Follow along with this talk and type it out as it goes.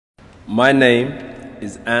My name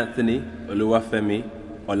is Anthony Oluwafemi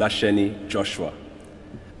Olaseni Joshua,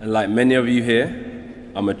 and like many of you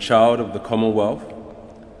here, I'm a child of the Commonwealth.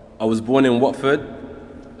 I was born in Watford,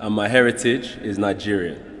 and my heritage is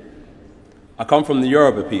Nigerian. I come from the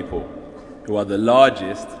Yoruba people, who are the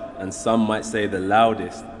largest, and some might say the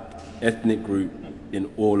loudest, ethnic group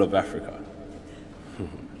in all of Africa.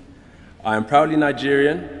 I am proudly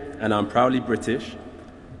Nigerian, and I'm proudly British,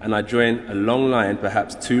 and I join a long line,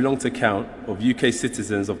 perhaps too long to count, of UK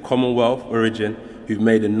citizens of Commonwealth origin who've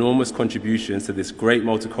made enormous contributions to this great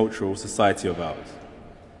multicultural society of ours.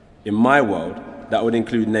 In my world, that would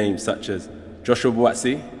include names such as Joshua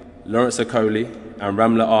Buatsi, Lawrence Okoli, and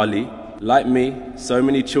Ramla Ali. Like me, so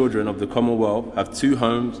many children of the Commonwealth have two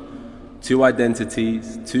homes, two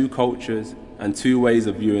identities, two cultures, and two ways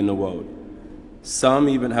of viewing the world. Some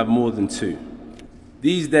even have more than two.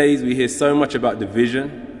 These days, we hear so much about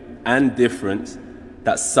division and difference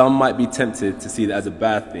that some might be tempted to see that as a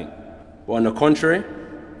bad thing. But on the contrary,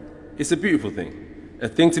 it's a beautiful thing, a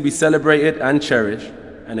thing to be celebrated and cherished,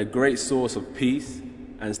 and a great source of peace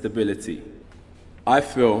and stability. I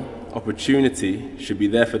feel opportunity should be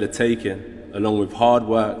there for the taking, along with hard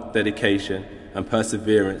work, dedication, and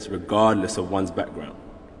perseverance, regardless of one's background.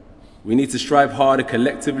 We need to strive harder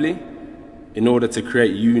collectively in order to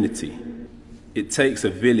create unity. It takes a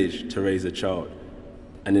village to raise a child.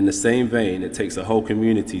 And in the same vein, it takes a whole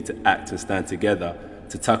community to act and stand together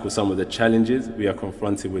to tackle some of the challenges we are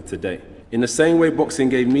confronted with today. In the same way boxing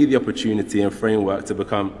gave me the opportunity and framework to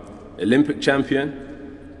become Olympic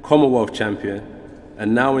champion, Commonwealth champion,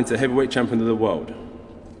 and now into heavyweight champion of the world.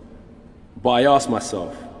 But I ask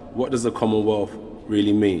myself, what does the Commonwealth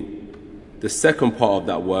really mean? The second part of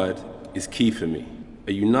that word is key for me.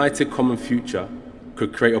 A united common future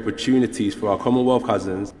could create opportunities for our Commonwealth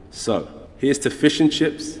cousins. So, here's to fish and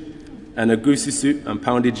chips and a goosey soup and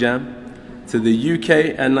pounded jam, to the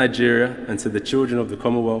UK and Nigeria, and to the children of the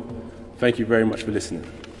Commonwealth. Thank you very much for listening.